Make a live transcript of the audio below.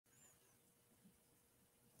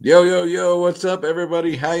Yo, yo, yo, what's up,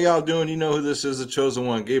 everybody? How y'all doing? You know who this is, the chosen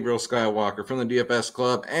one, Gabriel Skywalker from the DFS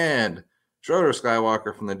Club and Schroeder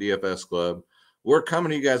Skywalker from the DFS Club. We're coming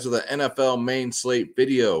to you guys with an NFL main slate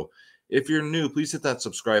video. If you're new, please hit that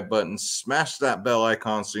subscribe button, smash that bell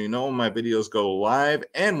icon so you know when my videos go live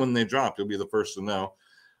and when they drop, you'll be the first to know.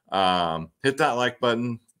 Hit that like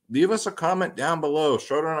button. Leave us a comment down below.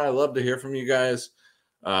 Schroeder and I love to hear from you guys.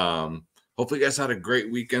 Hopefully you guys had a great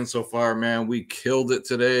weekend so far, man. We killed it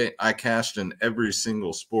today. I cashed in every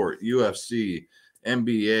single sport: UFC,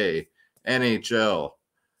 NBA, NHL.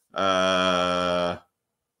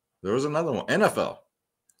 There was another one, NFL.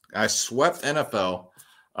 I swept NFL.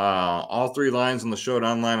 All three lines on the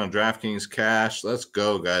showdown line on Draftkings cash. Let's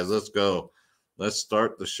go, guys. Let's go. Let's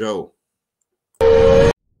start the show.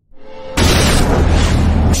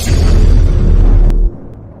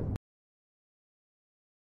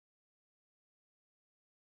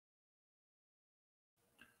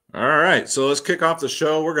 All right, so let's kick off the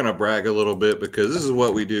show. We're going to brag a little bit because this is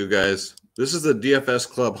what we do, guys. This is the DFS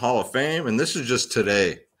Club Hall of Fame, and this is just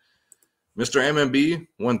today. Mr. MMB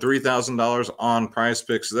won $3,000 on Prize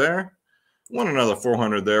Picks there. Won another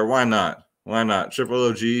 $400 there. Why not? Why not? Triple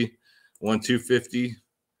OG won $250.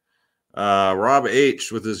 Rob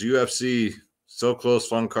H with his UFC So Close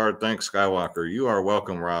Fun Card. Thanks, Skywalker. You are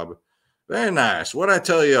welcome, Rob. Very nice. What'd I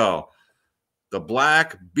tell y'all? The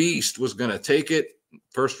Black Beast was going to take it.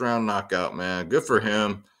 First round knockout, man. Good for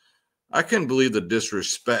him. I couldn't believe the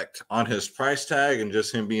disrespect on his price tag and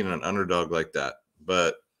just him being an underdog like that.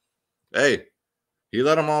 But, hey, he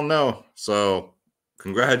let them all know. So,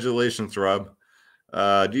 congratulations, Rob.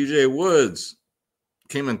 DJ Woods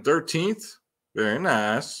came in 13th. Very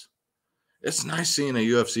nice. It's nice seeing a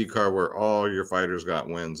UFC card where all your fighters got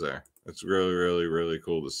wins there. It's really, really, really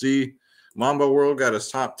cool to see. Mamba World got his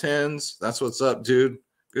top 10s. That's what's up, dude.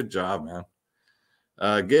 Good job, man.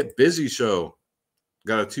 Get Busy Show.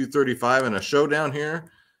 Got a 235 and a showdown here.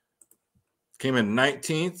 Came in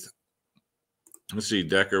 19th. Let's see,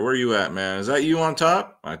 Decker. Where are you at, man? Is that you on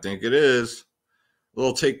top? I think it is. A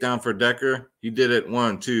little takedown for Decker. He did it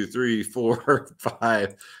 1, 2, 3, 4,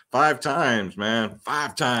 5. 5 times, man.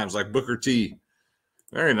 5 times like Booker T.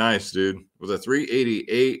 Very nice, dude. With a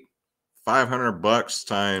 388, $500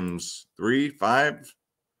 times 3, 5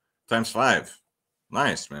 times 5.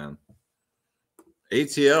 Nice, man.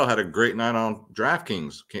 ATL had a great night on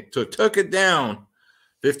Draftkings. Took it down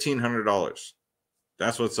 $1,500.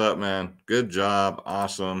 That's what's up, man. Good job.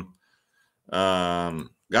 Awesome. Got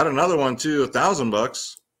another one, too,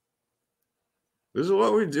 $1,000. This is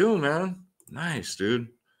what we do, man. Nice, dude.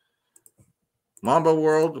 Mamba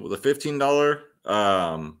World with a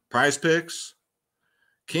 $15 Prize Picks.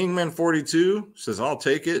 Kingman 42 says, I'll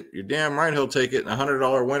take it. You're damn right he'll take it.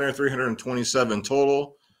 $100 winner, 327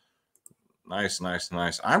 total. Nice, nice,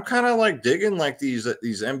 nice. I'm kind of like digging like these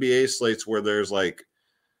NBA slates where there's like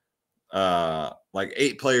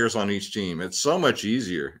 8 players on each team. It's so much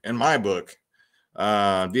easier in my book.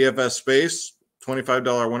 DFS Space,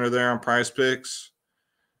 $25 winner there on Prize Picks.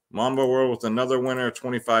 Mamba World with another winner,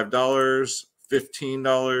 $25,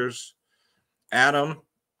 $15. Adam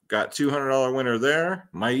got $200 winner there.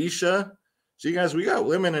 Maisha. See, guys, we got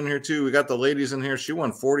women in here too. We got the ladies in here. She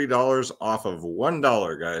won $40 off of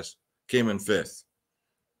 $1, guys. Came in 5th.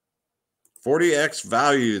 40x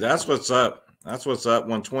value. That's what's up. That's what's up.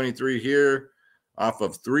 123 here off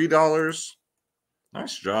of $3.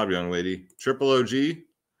 Nice job, young lady. Triple OG,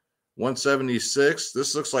 176.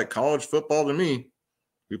 This looks like college football to me.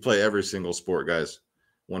 We play every single sport, guys.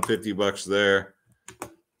 $150 there.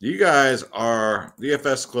 You guys are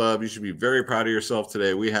DFS Club. You should be very proud of yourself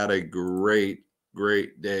today. We had a great,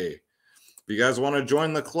 great day. If you guys want to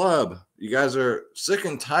join the club, you guys are sick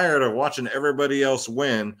and tired of watching everybody else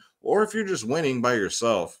win, or if you're just winning by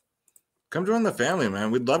yourself, come join the family,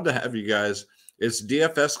 man. We'd love to have you guys. It's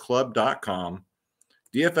dfsclub.com.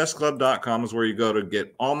 dfsclub.com is where you go to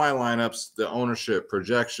get all my lineups, the ownership,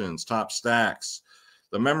 projections, top stacks,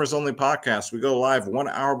 the members-only podcast. We go live 1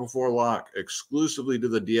 hour before lock exclusively to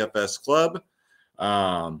the DFS Club,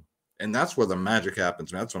 and that's where the magic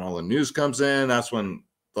happens, man. That's when all the news comes in. That's when,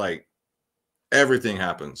 like, everything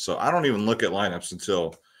happens. So I don't even look at lineups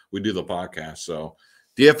until we do the podcast. So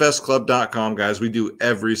dfsclub.com, guys. We do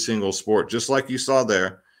every single sport, just like you saw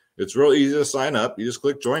there. It's real easy to sign up. You just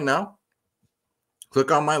click join now.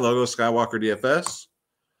 Click on my logo, Skywalker DFS,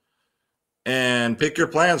 and pick your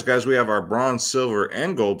plans, guys. We have our bronze, silver,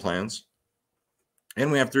 and gold plans,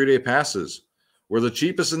 and we have 3-day passes. We're the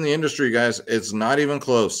cheapest in the industry, guys. It's not even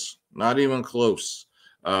close. Not even close.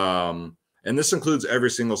 And this includes every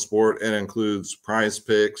single sport. It includes Prize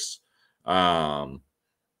Picks,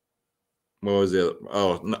 what was it?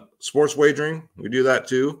 Oh, no, sports wagering. We do that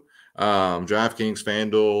too. DraftKings,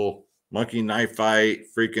 Fanduel, Monkey Knife Fight,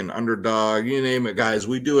 freaking Underdog, you name it, guys.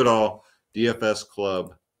 We do it all.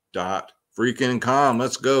 DFSclub.freaking.com.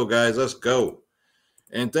 Let's go, guys. Let's go.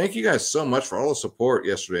 And thank you guys so much for all the support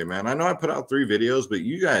yesterday, man. I know I put out 3 videos, but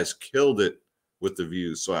you guys killed it with the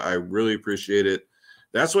views. So I really appreciate it.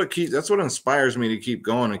 That's what inspires me to keep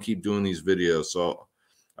going and keep doing these videos. So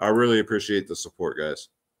I really appreciate the support, guys.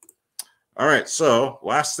 All right, so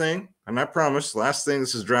last thing, and I promise, last thing,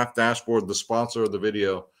 this is Draft Dashboard, the sponsor of the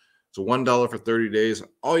video. It's $1 for 30 days.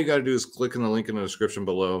 All you got to do is click in the link in the description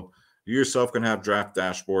below. You yourself can have Draft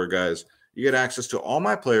Dashboard, guys. You get access to all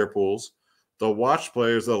my player pools, the watch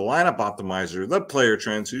players, the lineup optimizer, the player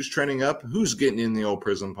trends, who's trending up, who's getting in the old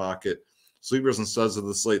prison pocket, sleepers and studs of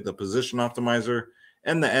the slate, the position optimizer,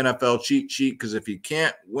 and the NFL cheat sheet, because if you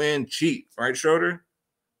can't win, cheat. Right, Schroeder?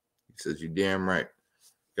 He says, you damn right.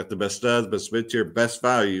 Got the best studs, best mid-tier, best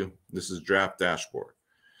value. This is Draft Dashboard.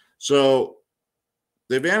 So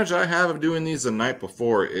the advantage I have of doing these the night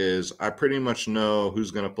before is I pretty much know who's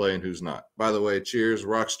going to play and who's not. By the way, cheers,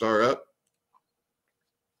 Rockstar up.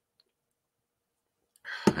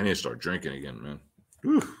 I need to start drinking again, man.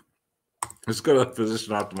 Whew. Let's go to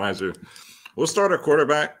position optimizer. We'll start our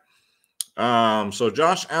quarterback. So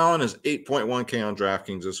Josh Allen is 8.1K on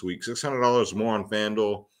DraftKings this week, $600 more on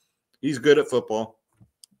FanDuel. He's good at football.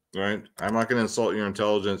 Right, I'm not going to insult your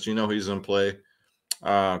intelligence. You know he's in play.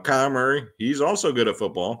 Kyler Murray, he's also good at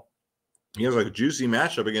football. He has a juicy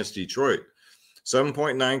matchup against Detroit.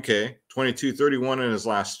 7.9K, 22-31 in his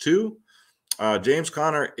last 2. James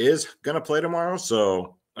Conner is going to play tomorrow,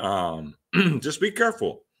 so just be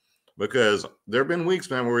careful because there have been weeks,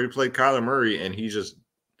 man, where we played Kyler Murray and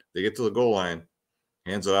they get to the goal line,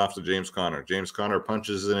 hands it off to James Conner. James Conner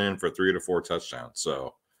punches it in for 3 to 4 touchdowns.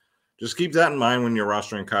 So just keep that in mind when you're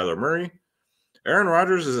rostering Kyler Murray. Aaron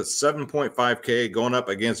Rodgers is at 7.5K going up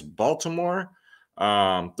against Baltimore.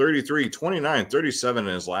 33, 29, 37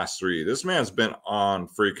 in his last 3. This man's been on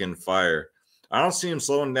freaking fire. I don't see him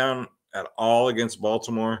slowing down at all against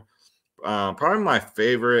Baltimore. Probably my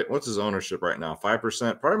favorite. What's his ownership right now?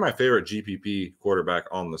 5%. Probably my favorite GPP quarterback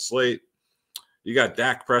on the slate. You got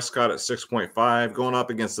Dak Prescott at 6.5 going up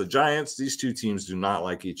against the Giants. These two teams do not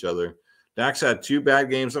like each other. Dak's had 2 bad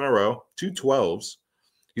games in a row, 2 12s.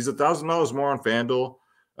 He's $1,000 more on FanDuel.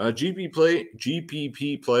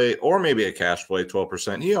 GPP play, or maybe a cash play,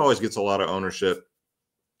 12%. He always gets a lot of ownership.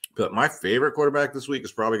 But my favorite quarterback this week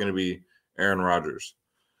is probably going to be Aaron Rodgers.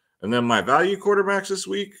 And then my value quarterbacks this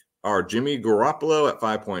week are Jimmy Garoppolo at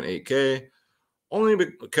 5.8K, only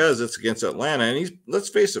because it's against Atlanta. And let's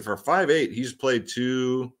face it, for 5'8", he's played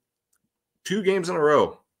two games in a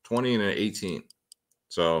row, 20 and an 18.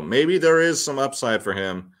 So maybe there is some upside for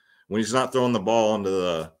him when he's not throwing the ball into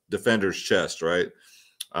the defender's chest, right?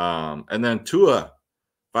 And then Tua,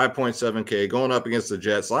 5.7K, going up against the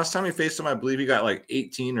Jets. Last time he faced him, I believe he got like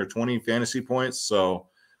 18 or 20 fantasy points. So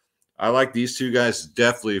I like these two guys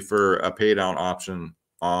definitely for a pay down option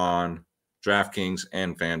on DraftKings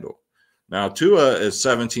and FanDuel. Now, Tua is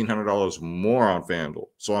 $1,700 more on FanDuel.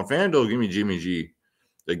 So on FanDuel, give me Jimmy G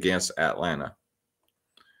against Atlanta.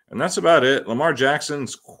 And that's about it. Lamar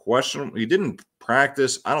Jackson's questionable. He didn't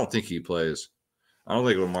practice. I don't think he plays. I don't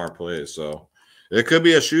think Lamar plays. So it could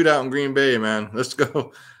be a shootout in Green Bay, man. Let's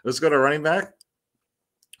go. Let's go to running back.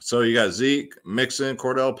 So you got Zeke, Mixon,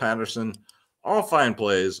 Cordell Patterson, all fine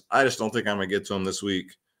plays. I just don't think I'm going to get to them this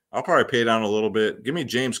week. I'll probably pay down a little bit. Give me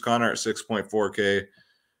James Conner at 6.4K.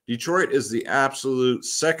 Detroit is the absolute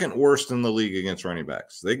second worst in the league against running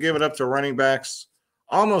backs. They give it up to running backs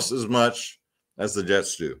almost as much as the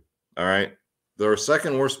Jets do. All right. They're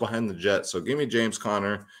second worst behind the Jets. So give me James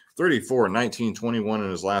Conner, 34, 19, 21 in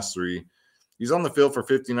his last 3. He's on the field for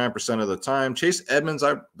 59% of the time. Chase Edmonds,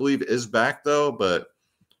 I believe, is back, though, but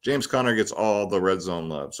James Conner gets all the red zone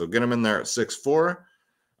love. So get him in there at 6'4".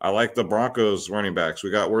 I like the Broncos running backs. We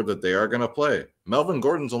got word that they are going to play. Melvin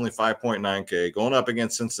Gordon's only 5.9K going up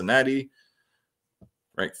against Cincinnati.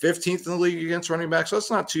 Ranked 15th in the league against running backs. So that's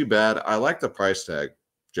not too bad. I like the price tag.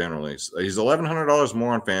 Generally, he's $1,100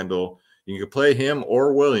 more on FanDuel. You can play him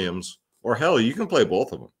or Williams, or hell, you can play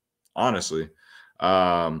both of them. Honestly,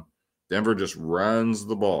 Denver just runs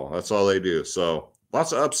the ball. That's all they do. So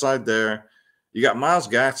lots of upside there. You got Myles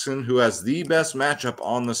Gaskin, who has the best matchup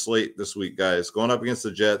on the slate this week, guys, going up against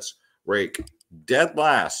the Jets. Rank dead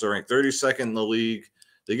last. They're ranked 32nd in the league.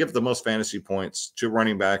 They give the most fantasy points to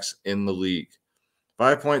running backs in the league.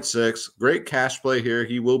 5.6. Great cash play here.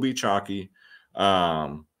 He will be chalky.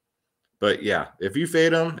 But yeah, if you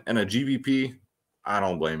fade him in a GVP, I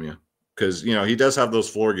don't blame you because, you know, he does have those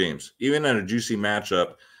floor games. Even in a juicy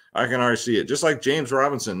matchup I can already see it. Just like James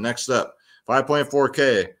Robinson, next up,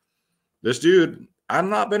 5.4K. This dude, I've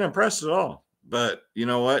not been impressed at all. But you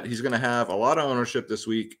know what? He's going to have a lot of ownership this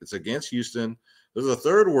week. It's against Houston. They're the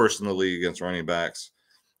third worst in the league against running backs.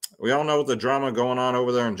 We all know what the drama going on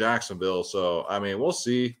over there in Jacksonville. So, I mean, we'll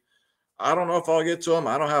see. I don't know if I'll get to him.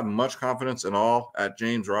 I don't have much confidence at all at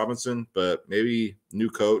James Robinson, but maybe new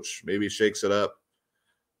coach, maybe shakes it up.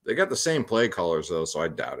 They got the same play callers, though, so I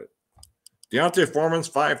doubt it. Deontay Foreman's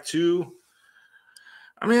 5'2".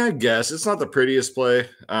 I mean, I guess it's not the prettiest play.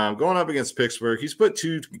 Going up against Pittsburgh, he's put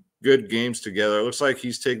two good games together. It looks like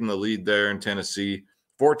he's taking the lead there in Tennessee.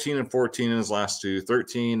 14 and 14 in his last two,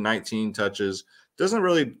 13, 19 touches. Doesn't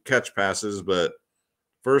really catch passes, but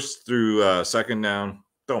first through second down,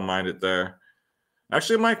 don't mind it there.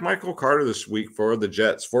 Actually, Michael Carter this week for the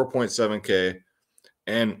Jets, 4.7K.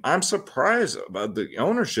 And I'm surprised about the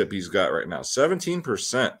ownership he's got right now,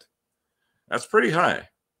 17%. That's pretty high,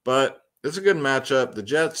 but it's a good matchup. The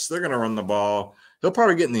Jets, they're going to run the ball. He'll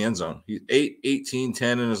probably get in the end zone. He's 8, 18,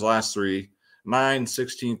 10 in his last three, 9,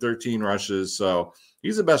 16, 13 rushes. So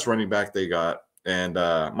he's the best running back they got. And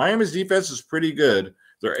Miami's defense is pretty good.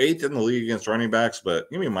 They're 8th in the league against running backs, but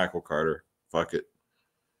give me Michael Carter. Fuck it.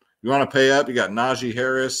 You want to pay up? You got Najee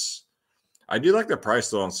Harris. I do like the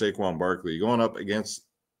price, though, on Saquon Barkley. Going up against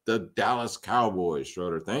the Dallas Cowboys,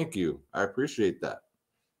 Schroeder. Thank you. I appreciate that.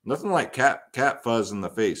 Nothing like cat fuzz in the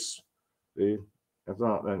face. See? That's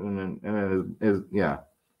all. And then yeah.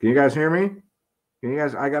 Can you guys hear me? Can you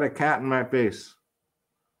guys? I got a cat in my face.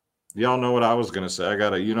 Y'all know what I was going to say. I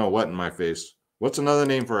got a you-know-what in my face. What's another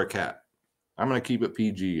name for a cat? I'm going to keep it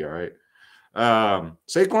PG, all right?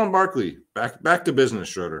 Saquon Barkley, back to business,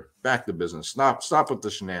 Schroeder. Back to business. Stop with the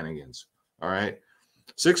shenanigans, all right?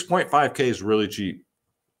 6.5K is really cheap.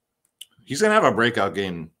 He's going to have a breakout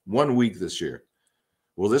game 1 week this year.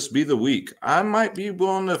 Will this be the week? I might be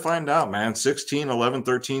willing to find out, man. 16, 11,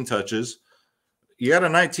 13 touches. He had a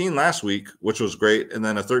 19 last week, which was great, and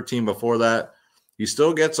then a 13 before that. He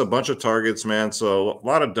still gets a bunch of targets, man, so a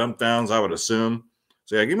lot of dump downs, I would assume.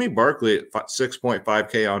 So, yeah, give me Barkley at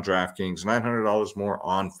 6.5K on DraftKings, $900 more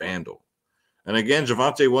on Fanduel. And, again,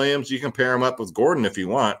 Javonte Williams, you can pair him up with Gordon if you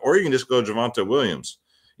want, or you can just go Javonte Williams.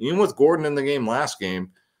 Even with Gordon in the game last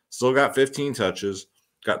game, still got 15 touches,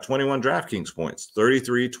 got 21 DraftKings points,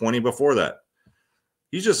 33, 20 before that.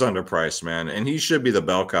 He's just underpriced, man, and he should be the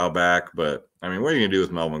bell cow back, but, I mean, what are you going to do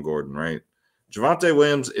with Melvin Gordon, right? Javonte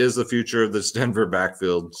Williams is the future of this Denver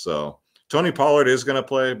backfield, so Tony Pollard is going to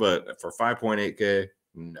play, but for 5.8K,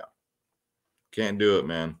 no. Can't do it,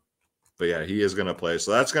 man. But, yeah, he is going to play,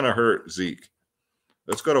 so that's going to hurt Zeke.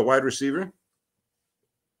 Let's go to wide receiver.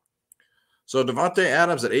 So Devontae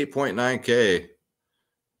Adams at 8.9K.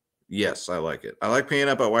 Yes, I like it. I like paying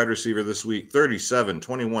up at wide receiver this week. 37,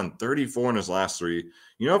 21, 34 in his last three.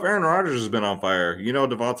 You know, if Aaron Rodgers has been on fire, you know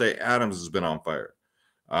Devontae Adams has been on fire.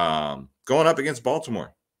 Going up against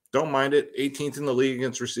Baltimore. Don't mind it. 18th in the league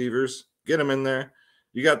against receivers. Get him in there.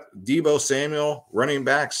 You got Deebo Samuel, running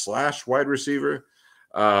back / wide receiver.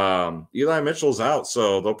 Eli Mitchell's out,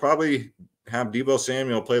 so they'll probably have Deebo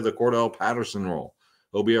Samuel play the Cordell Patterson role.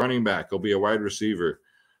 He'll be a running back. He'll be a wide receiver.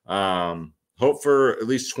 Hope for at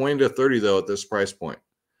least 20 to 30, though, at this price point.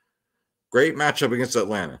 Great matchup against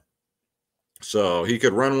Atlanta. So he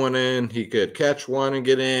could run one in. He could catch one and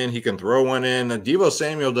get in. He can throw one in. And Deebo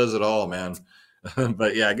Samuel does it all, man.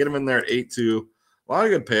 But, yeah, get him in there at 8-2. A lot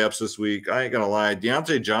of good payups this week. I ain't going to lie.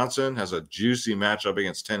 Deontay Johnson has a juicy matchup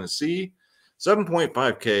against Tennessee.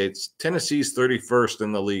 7.5K. It's Tennessee's 31st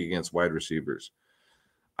in the league against wide receivers.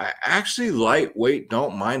 I actually lightweight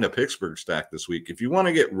don't mind a Pittsburgh stack this week. If you want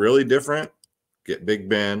to get really different, get Big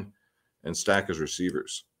Ben and stack his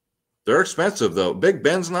receivers. They're expensive, though. Big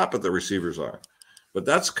Ben's not, but the receivers are. But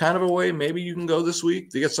that's kind of a way maybe you can go this week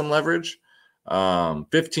to get some leverage.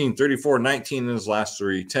 15, 34, 19 in his last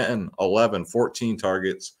three, 10, 11, 14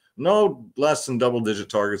 targets. No less than double-digit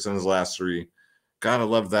targets in his last three. Gotta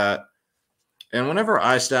love that. And whenever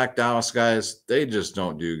I stack Dallas guys, they just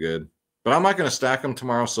don't do good. But I'm not going to stack them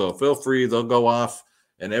tomorrow, so feel free. They'll go off,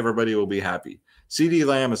 and everybody will be happy. CeeDee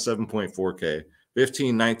Lamb is 7.4K,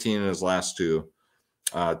 15, 19 in his last two.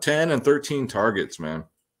 10 and 13 targets, man.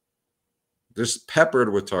 Just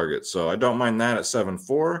peppered with targets, so I don't mind that at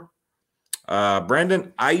 7.4.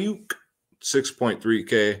 Brandon Ayuk,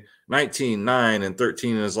 6.3K, 19, 9, and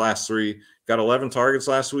 13 in his last three. Got 11 targets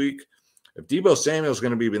last week. If Deebo Samuel is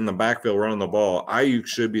going to be in the backfield running the ball, Ayuk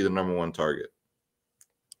should be the number one target.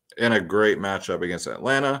 And a great matchup against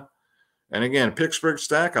Atlanta. And again, Pittsburgh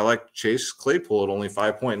stack, I like Chase Claypool at only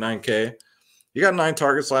 5.9K. He got 9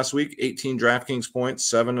 targets last week, 18 DraftKings points,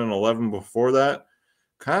 7 and 11 before that.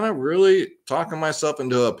 kind of really talking myself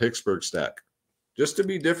into a Pittsburgh stack. Just to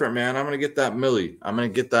be different, man. I'm going to get that Millie. I'm going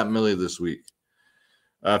to get that Millie this week.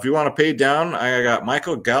 If you want to pay down, I got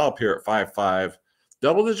Michael Gallup here at 5.5.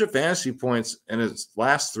 Double-digit fantasy points in his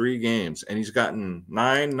last 3 games, and he's gotten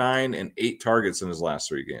 9, 9, and 8 targets in his last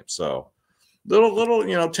 3 games. So little,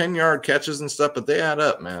 10-yard catches and stuff, but they add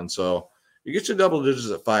up, man. So you get your double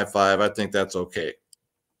digits at 5.5. I think that's okay.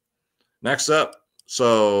 Next up,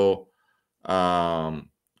 so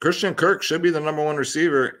Christian Kirk should be the number 1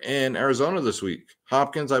 receiver in Arizona this week.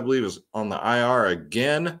 Hopkins, I believe, is on the IR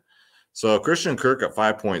again. So Christian Kirk at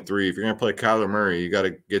 5.3. If you're going to play Kyler Murray, you got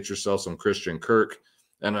to get yourself some Christian Kirk,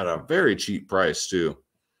 and at a very cheap price too.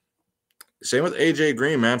 Same with AJ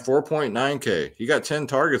Green, man, 4.9K. He got 10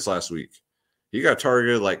 targets last week. He got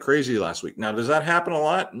targeted like crazy last week. Now, does that happen a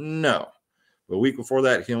lot? No. The week before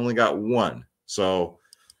that, he only got 1. So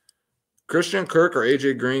Christian Kirk or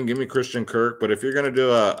AJ Green, give me Christian Kirk. But if you're going to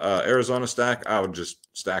do a Arizona stack, I would just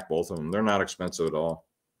stack both of them. They're not expensive at all.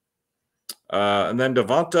 And then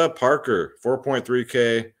Devonta Parker,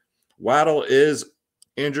 4.3K. Waddle is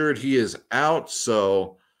injured. He is out,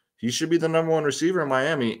 so he should be the number 1 receiver in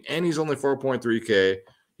Miami, and he's only 4.3K.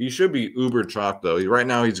 He should be uber chalk, though. Right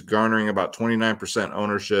now he's garnering about 29%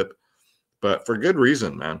 ownership, but for good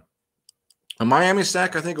reason, man. A Miami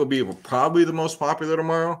stack, I think, will be probably the most popular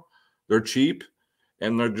tomorrow. They're cheap,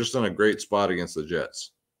 and they're just in a great spot against the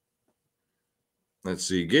Jets. Let's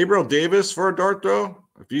see. Gabriel Davis for a dart throw.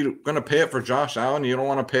 If you're going to pay it for Josh Allen, you don't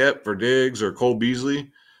want to pay it for Diggs or Cole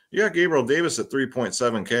Beasley, you got Gabriel Davis at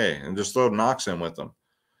 3.7K and just throw Knox in with him.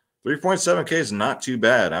 3.7K is not too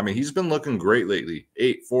bad. I mean, he's been looking great lately.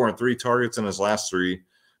 8, 4, and 3 targets in his last 3.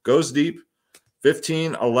 Goes deep.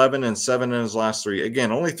 15, 11, and 7 in his last 3.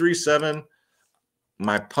 Again, only 3-7.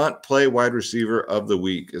 My punt play wide receiver of the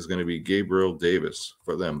week is going to be Gabriel Davis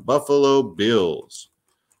for them Buffalo Bills.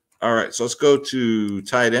 All right, so let's go to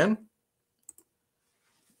tight end.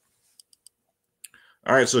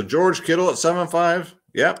 All right, so George Kittle at 7.5.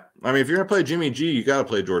 Yep. I mean, if you're going to play Jimmy G, you got to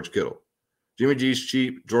play George Kittle. Jimmy G's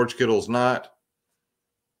cheap. George Kittle's not.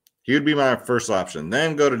 He would be my first option.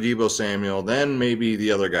 Then go to Deebo Samuel. Then maybe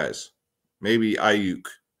the other guys. Maybe Ayuk.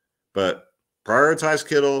 But prioritize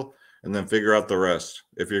Kittle and then figure out the rest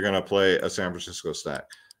if you're going to play a San Francisco stack.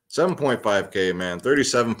 7.5K, man.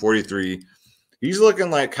 37.43. He's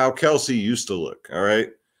looking like how Kelsey used to look, all right?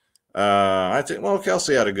 I think, well,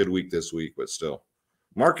 Kelsey had a good week this week, but still.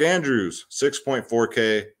 Mark Andrews,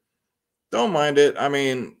 6.4K. Don't mind it. I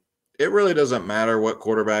mean, it really doesn't matter what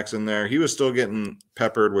quarterback's in there. He was still getting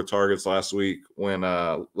peppered with targets last week when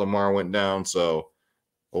Lamar went down. So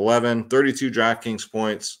 11, 32 DraftKings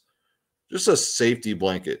points. Just a safety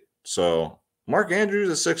blanket. So Mark Andrews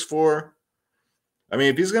at 6.4. I mean,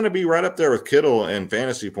 if he's going to be right up there with Kittle and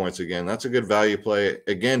fantasy points again, that's a good value play.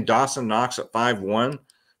 Again, Dawson Knox at 5.1. You're going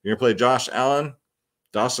to play Josh Allen.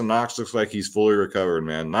 Dawson Knox looks like he's fully recovered,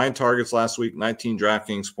 man. 9 targets last week, 19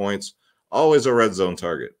 DraftKings points. Always a red zone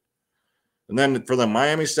target. And then for the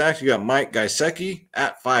Miami stacks, you got Mike Gesicki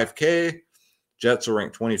at 5K. Jets are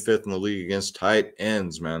ranked 25th in the league against tight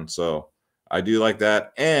ends, man. So I do like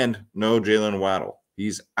that. And no Jalen Waddle.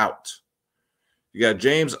 He's out. You got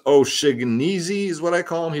James O'Shaughnessy is what I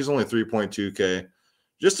call him. He's only 3.2K.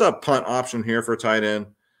 Just a punt option here for tight end.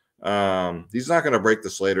 He's not going to break the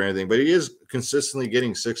slate or anything, but he is consistently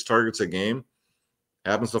getting 6 targets a game.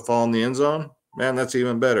 Happens to fall in the end zone. Man, that's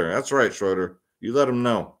even better. That's right, Schroeder. You let him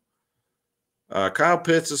know. Kyle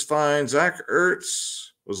Pitts is fine. Zach Ertz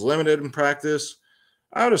was limited in practice.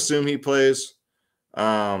 I would assume he plays.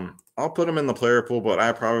 I'll put him in the player pool, but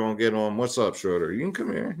I probably won't get him. What's up, Schroeder? You can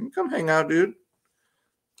come here. You can come hang out, dude.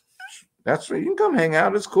 That's right. You can come hang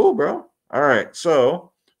out. It's cool, bro. All right.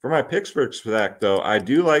 So for my Pittsburgh stack, though, I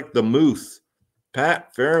do like the Muth,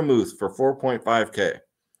 Pat Fairmouth for 4.5K.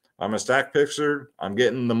 I'm a stack picture. I'm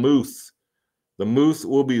getting the Muth. The Muth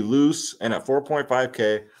will be loose, and at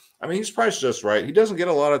 4.5K, I mean, he's priced just right. He doesn't get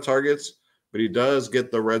a lot of targets, but he does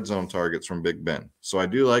get the red zone targets from Big Ben. So I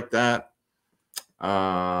do like that.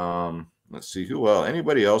 Let's see who else.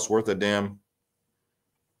 Anybody else worth a damn?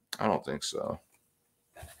 I don't think so.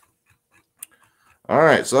 All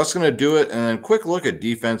right, so that's going to do it. And then quick look at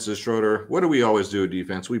defenses, Schroeder. What do we always do at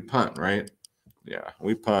defense? We punt, right? Yeah,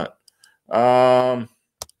 we punt.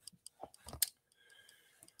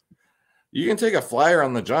 You can take a flyer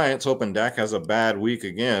on the Giants, hoping Dak has a bad week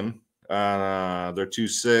again. They're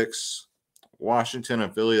 2-6. Washington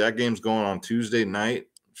and Philly, that game's going on Tuesday night.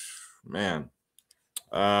 Man.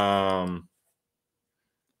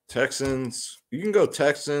 Texans. You can go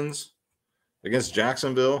Texans against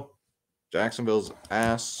Jacksonville. Jacksonville's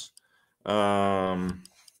ass.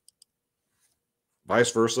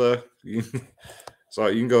 vice versa. So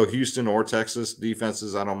you can go Houston or Texas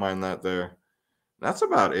defenses. I don't mind that there. That's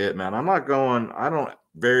about it, man. I don't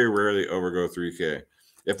very rarely overgo 3K.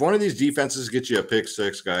 If one of these defenses gets you a pick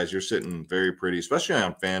six, guys, you're sitting very pretty, especially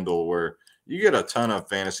on FanDuel where you get a ton of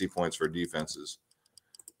fantasy points for defenses.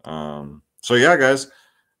 So yeah, guys,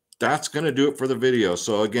 that's going to do it for the video.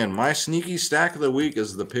 So again, my sneaky stack of the week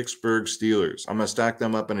is the Pittsburgh Steelers. I'm going to stack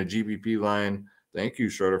them up in a GBP line. Thank you,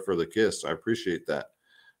 Schroeder, for the kiss. I appreciate that.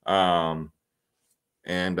 Yeah,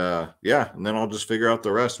 and then I'll just figure out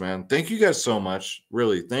the rest, man. Thank you guys so much.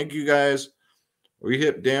 Really, thank you guys. We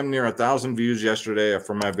hit damn near 1,000 views yesterday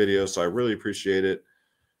for my video, so I really appreciate it.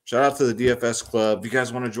 Shout out to the DFS club. If you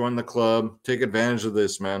guys want to join the club, take advantage of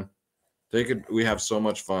this, man. We have so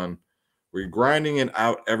much fun. We're grinding it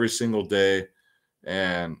out every single day,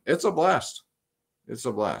 and it's a blast. It's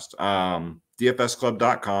a blast.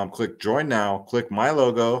 DFSclub.com. Click join now. Click my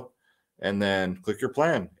logo, and then click your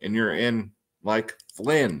plan, and you're in like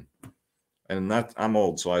Flynn. And I'm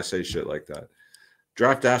old, so I say shit like that.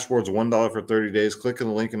 Draft Dashboard's $1 for 30 days. Click in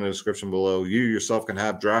the link in the description below. You yourself can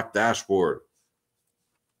have Draft Dashboard.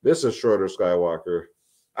 This is Schroeder Skywalker.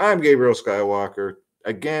 I'm Gabriel Skywalker.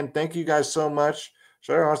 Again, thank you guys so much.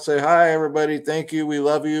 Schroeder wants to say hi, everybody. Thank you. We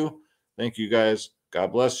love you. Thank you, guys.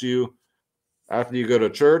 God bless you. After you go to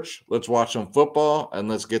church, let's watch some football, and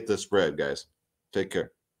let's get this spread, guys. Take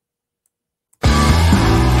care.